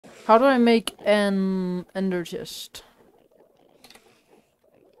How do I make an ender chest?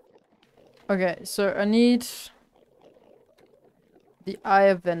 Okay, so I need the Eye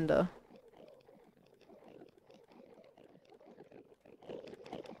of Ender.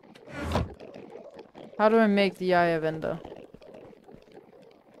 How do I make the Eye of Ender?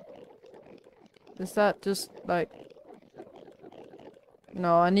 Is that just like...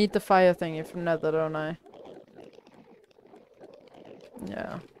 No, I need the fire thingy from Nether, don't I?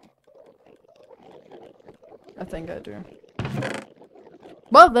 Yeah. I think I do.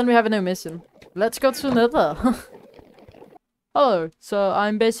 Well, then we have a new mission. Let's go to Nether. Hello, so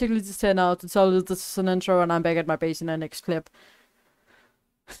I'm basically just here now to tell you this is an intro and I'm back at my base in the next clip.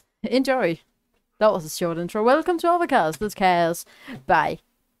 Enjoy! That was a short intro. Welcome to Overcast. This Chaos. Bye.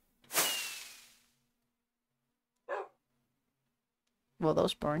 Well, that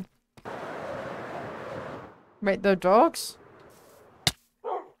was boring. Wait, they're dogs?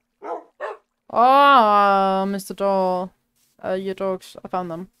 Oh, Mr. Doll. Your dogs. I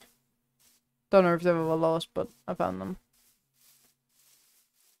found them. Don't know if they were lost, but I found them.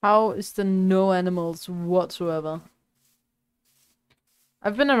 How is there no animals whatsoever?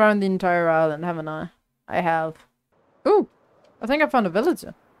 I've been around the entire island, haven't I? I have. Ooh! I think I found a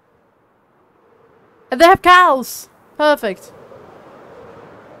villager. And they have cows! Perfect.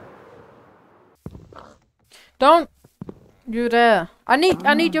 Don't you dare. I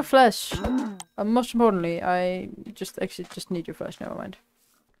need your flesh. Most importantly, I actually just need your flesh, never mind.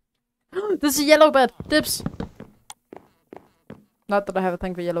 This is a yellow bed! Dips! Not that I have a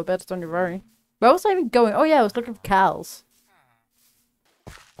thing for yellow beds, don't you worry. Where was I even going? Oh yeah, I was looking for cows.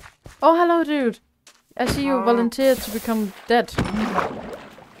 Oh, hello, dude. I see you volunteered to become dead.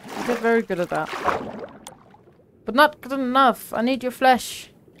 You get very good at that. But not good enough. I need your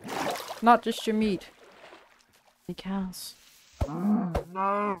flesh. Not just your meat. Any cows?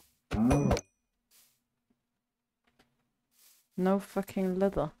 No fucking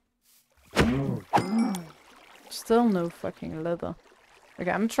leather. Still no fucking leather.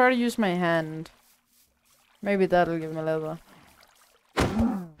 Okay, I'm gonna try to use my hand. Maybe that'll give me leather.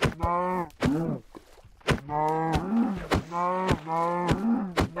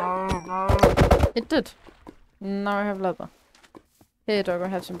 It did. Now I have leather. Here, dog, I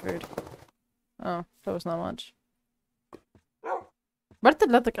have some food. Oh, that was not much. Where did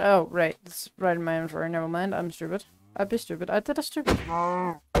the leather go? Oh, right. It's right in my inventory. Never mind. I'm stupid. I'd be stupid. I did a stupid.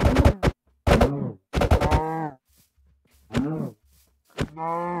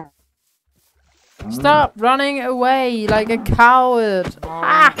 Stop running away like a coward!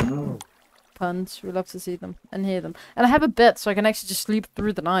 Ah! Puns. We love to see them and hear them. And I have a bed so I can actually just sleep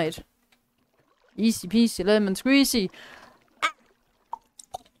through the night. Easy peasy, lemon squeezy.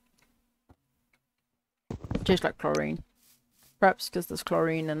 Tastes like chlorine. Perhaps because there's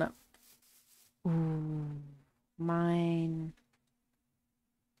chlorine in it. Ooh. Mine.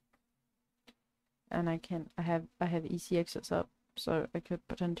 And I have easy access up. So I could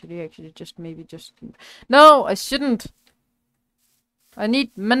potentially actually No, I shouldn't! I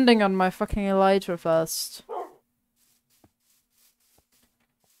need mending on my fucking elytra first.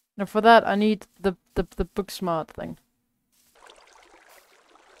 Now for that I need the book smart thing.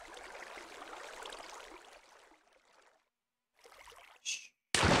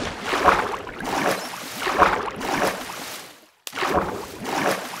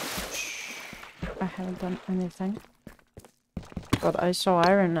 I haven't done anything. But I saw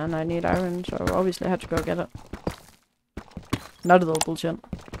iron and I need iron, so obviously I had to go get it. Not a little bullshit.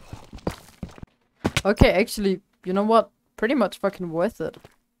 Okay, actually, you know what? Pretty much fucking worth it.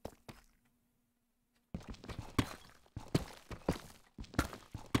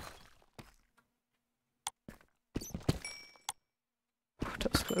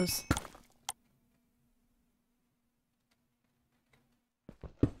 That was close.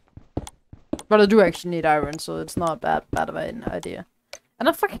 But I do actually need iron, so it's not bad of an idea. And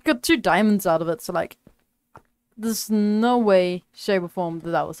I fucking got 2 diamonds out of it, so like... There's no way, shape or form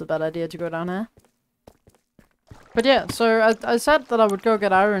that was a bad idea to go down here. But yeah, so I said that I would go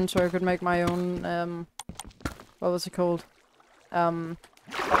get iron so I could make my own, what was it called? Anvil.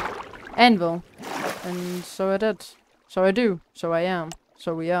 And so I did. So I do. So I am.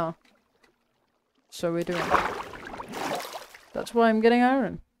 So we are. So we're doing. That's why I'm getting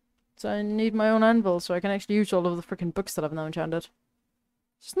iron. So I need my own anvil so I can actually use all of the freaking books that I've now enchanted.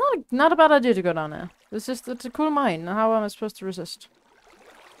 It's not a bad idea to go down there. It's a cool mine. How am I supposed to resist?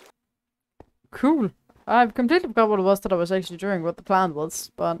 Cool. I've completely forgot what it was that I was actually doing, what the plan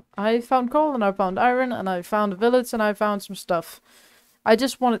was. But I found coal and I found iron and I found a village and I found some stuff. I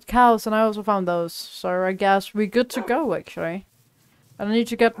just wanted cows and I also found those. So I guess we're good to go actually. And I need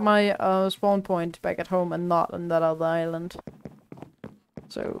to get my spawn point back at home and not on that other island.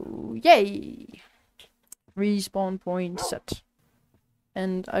 So, yay! Respawn point set.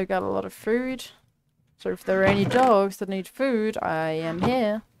 And I got a lot of food. So if there are any dogs that need food, I am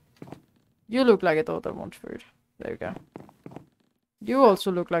here. You look like a dog that wants food. There we go. You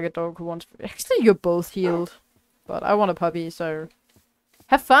also look like a dog who wants food. Actually, you're both healed. But I want a puppy, so...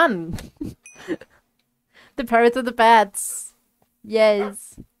 have fun! The parrots and the bats.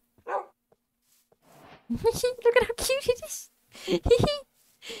 Yes. Look at how cute it is.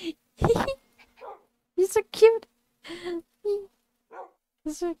 He's so cute.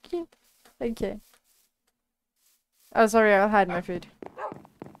 He's so cute. Okay. Oh, sorry, I'll hide my food.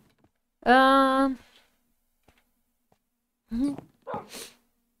 The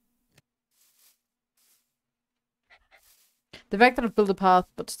fact that I've built a path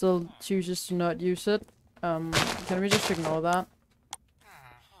but still chooses to not use it, can we just ignore that?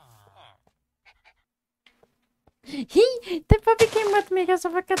 The puppy came with me because I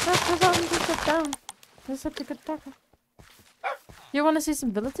forgot to sit down. That's such a good puppy. You wanna see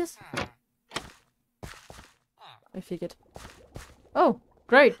some villages? I figured. Oh,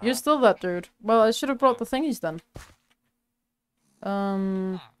 great, you're still that dude. Well, I should have brought the thingies then.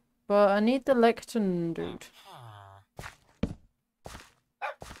 But I need the lectern dude.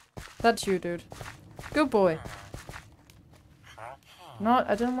 That's you, dude. Good boy. No,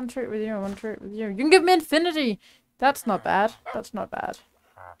 I don't want to trade with you, I want to trade with you. You can give me infinity! That's not bad. That's not bad.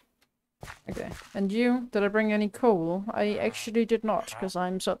 Okay, and you? Did I bring any coal? I actually did not, because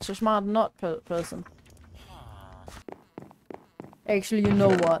I'm such a smart person. Actually, you know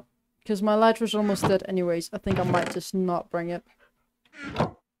what? Because my light was almost dead anyways, I think I might just not bring it.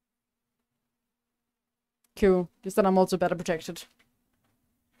 Cool, because then I'm also better protected.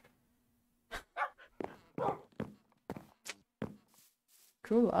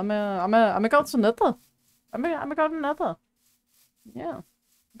 Cool, I'm a god to nether. I'm a god in nether. Yeah,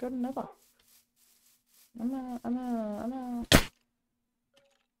 god in nether. I'm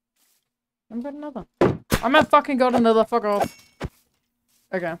god in nether. I'm a fucking god in nether, fuck off.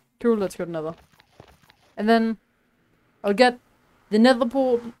 Okay, cool, let's go to nether. And then I'll get the nether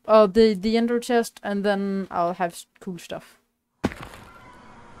port, the ender chest, and then I'll have cool stuff.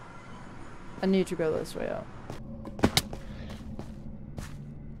 I need to go this way out.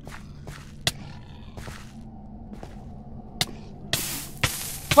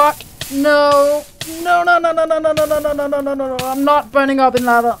 Fuck! No! No, no, no, no, no, no, no, no, no, no, no, no, no, no, I'm not burning up in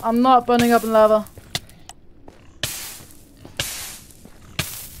lava. I'm not burning up in lava.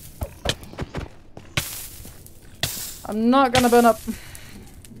 I'm not gonna burn up.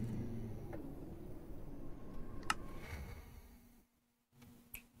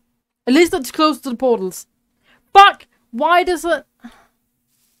 At least it's close to the portals. Fuck! Why does it...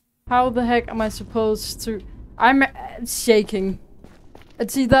 How the heck am I supposed to... I'm shaking. And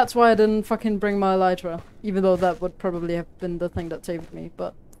see, that's why I didn't fucking bring my elytra. Even though that would probably have been the thing that saved me,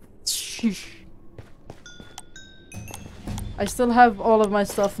 but... Sheesh. I still have all of my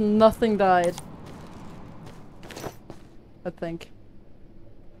stuff, nothing died. I think.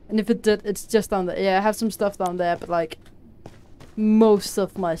 And if it did, it's just down there. Yeah, I have some stuff down there, but like... Most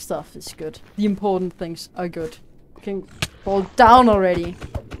of my stuff is good. The important things are good. Can fall down already.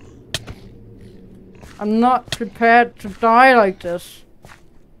 I'm not prepared to die like this.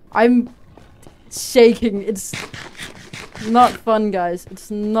 I'm shaking. It's not fun, guys. It's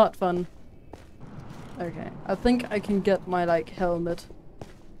not fun. Okay, I think I can get my, like, helmet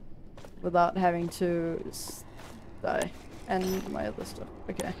without having to die. And my other stuff.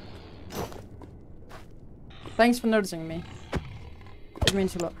 Okay. Thanks for noticing me. It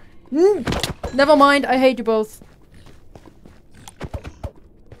means a lot. Never mind, I hate you both.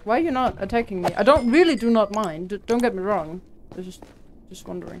 Why are you not attacking me? I really do not mind. Don't get me wrong. I was just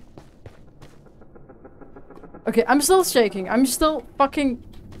wondering. Okay, I'm still shaking. I'm still fucking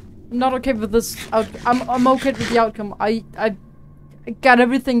not okay with this I'm okay with the outcome. I got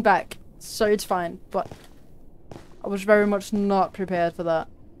everything back, so it's fine, but I was very much not prepared for that.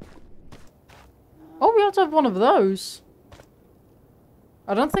 Oh, we also have one of those.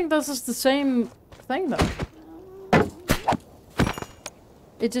 I don't think this is the same thing though.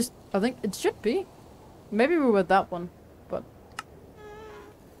 It just, I think it should be. Maybe we were that one, but...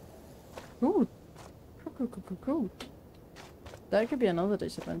 Ooh. Cool. That could be another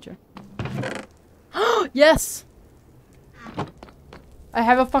day's adventure. Yes! I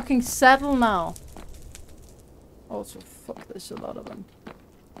have a fucking saddle now. Also, fuck, there's a lot of them.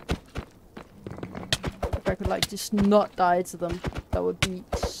 If I could like just not die to them, that would be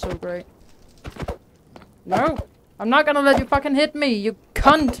so great. No! I'm not gonna let you fucking hit me, you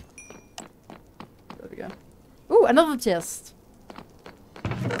cunt! There we go. Ooh, another chest.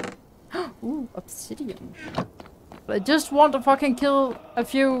 Ooh, obsidian. But I just want to fucking kill a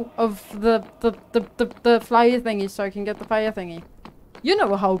few of the fire thingies so I can get the fire thingy. You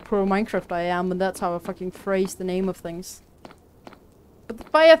know how pro Minecraft I am, and that's how I fucking phrase the name of things. But the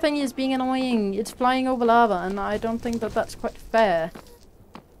fire thingy is being annoying. It's flying over lava, and I don't think that that's quite fair.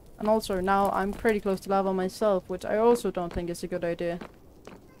 And also, now I'm pretty close to lava myself, which I also don't think is a good idea.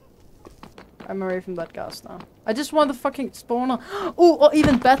 I'm away from that gas now. I just want the fucking spawner. Oh, or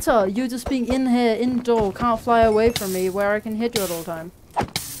even better, you just being in here, indoor, can't fly away from me, where I can hit you at all time.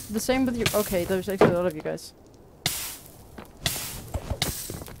 The same with you. Okay, there's actually a lot of you guys.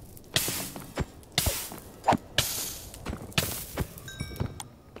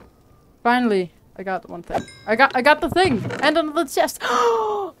 Finally, I got one thing. I got the thing! And another chest!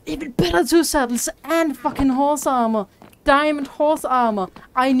 Even better, 2 saddles and fucking horse armor! Diamond horse armor!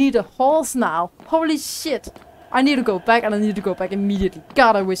 I need a horse now! Holy shit! I need to go back, and I need to go back immediately.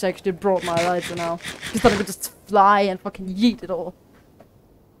 God, I wish I actually brought my lighter now. Because then I could just fly and fucking yeet it all.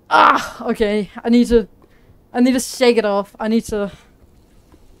 Ah! Okay, I need to shake it off. I need to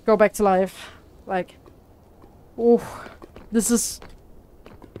go back to life. Like, oh, this is...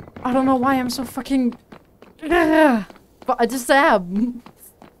 I don't know why I'm so fucking... But I just am.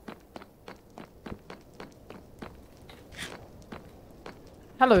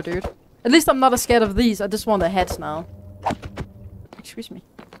 Hello, dude. At least I'm not as scared of these. I just want their heads now. Excuse me.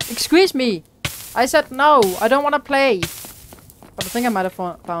 Excuse me! I said no! I don't want to play! But I think I might have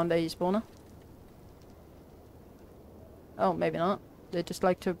found a spawner. Oh, maybe not. They just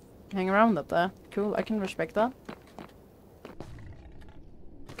like to hang around up there. Cool, I can respect that.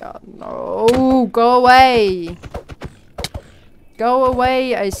 God, no! Go away! Go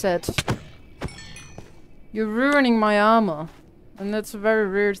away, I said. You're ruining my armor. And that's a very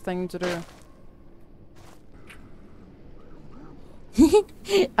weird thing to do.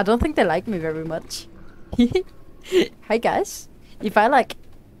 I don't think they like me very much. Hi guys. If I like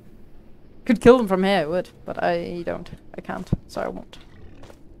could kill them from here, I would. But I don't. I can't. So I won't.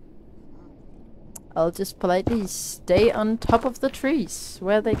 I'll just politely stay on top of the trees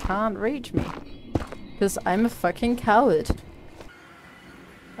where they can't reach me. Because I'm a fucking coward.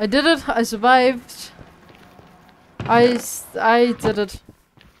 I did it. I survived. I did it.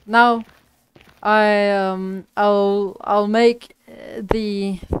 Now, I'll make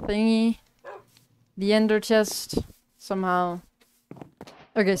the thingy, the ender chest somehow.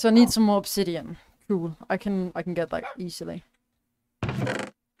 Okay, so I need some more obsidian. Cool. I can get that easily.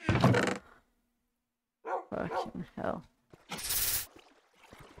 Fucking hell.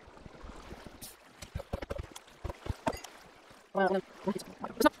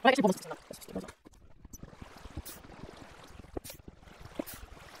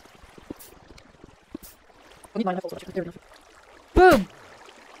 Boom!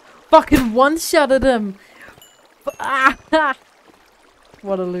 Fucking one-shotted him!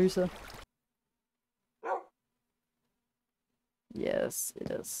 What a loser. Yes,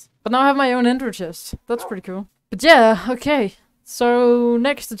 it is. But now I have my own ender chest. That's pretty cool. But yeah, okay. So,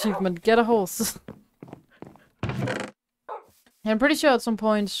 next achievement, get a horse. I'm pretty sure at some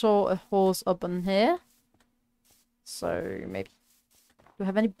point saw a horse up in here. So, maybe. Do I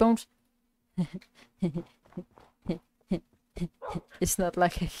have any bones? It's not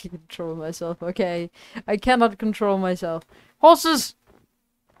like I can control myself. Okay, I cannot control myself. Horses!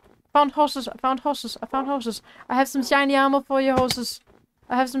 Found horses. I found horses. I found horses. I have some shiny armor for you, horses.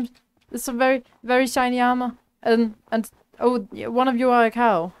 I have some. It's some very, very shiny armor. And oh, one of you are a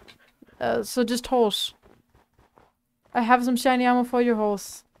cow. So just horse. I have some shiny armor for you,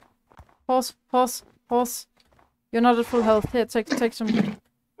 horse. Horse, horse, horse. You're not at full health. Here, take some.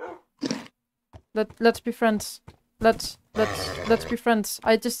 Let's be friends. Let's be friends.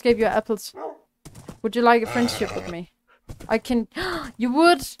 I just gave you apples. Would you like a friendship with me? I can. You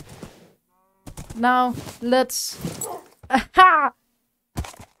would. Now let's. Aha!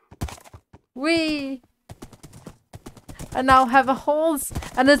 We. I now have a horse,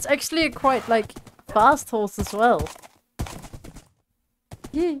 and it's actually a quite like fast horse as well.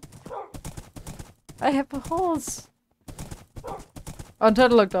 Yeah. I have a horse. Oh,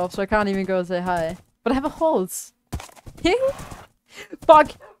 turtle looked off, so I can't even go say hi. But I have a horse.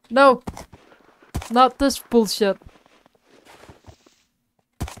 Fuck! No! Not this bullshit.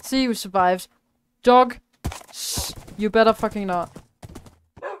 See who survives. Dog! Shh, you better fucking not.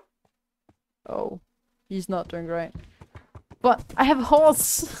 Oh. He's not doing great. But I have a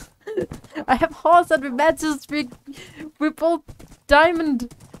horse! I have a horse and we matches. We both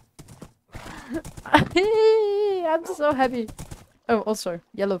diamond. I'm so happy. Oh, also,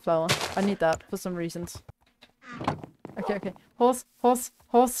 yellow flower. I need that for some reasons. Okay, okay. Horse, horse,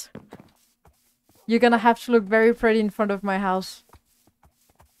 horse. You're gonna have to look very pretty in front of my house.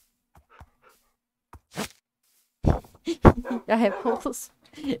 I have horse.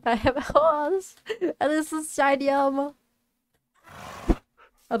 I have a horse. And this is shiny armor.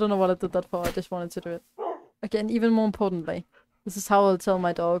 I don't know what I did that for. I just wanted to do it. Okay, and even more importantly, this is how I'll tell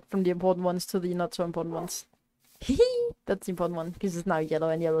my dog from the important ones to the not so important ones. That's the important one, because it's now yellow,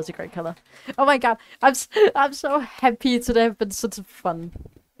 and yellow is a great color. Oh my god, I'm so happy today. Have been such a fun.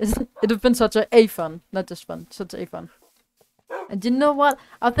 It'd have been such a fun, not just fun, such a fun. And you know what?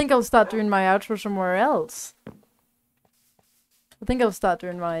 I think I'll start doing my outro somewhere else. I think I'll start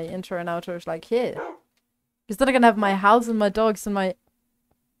doing my intro and outros like here. Because then I can have my house and my dogs and my...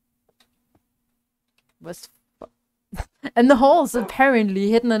 and the horse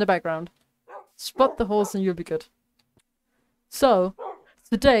apparently hidden in the background. Spot the horse and you'll be good. So,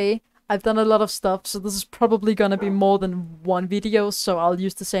 today I've done a lot of stuff, so this is probably gonna be more than one video, so I'll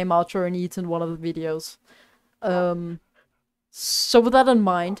use the same outro in each and one of the videos. So with that in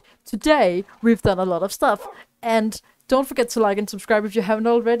mind, today we've done a lot of stuff, and don't forget to like and subscribe if you haven't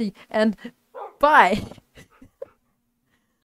already, and bye!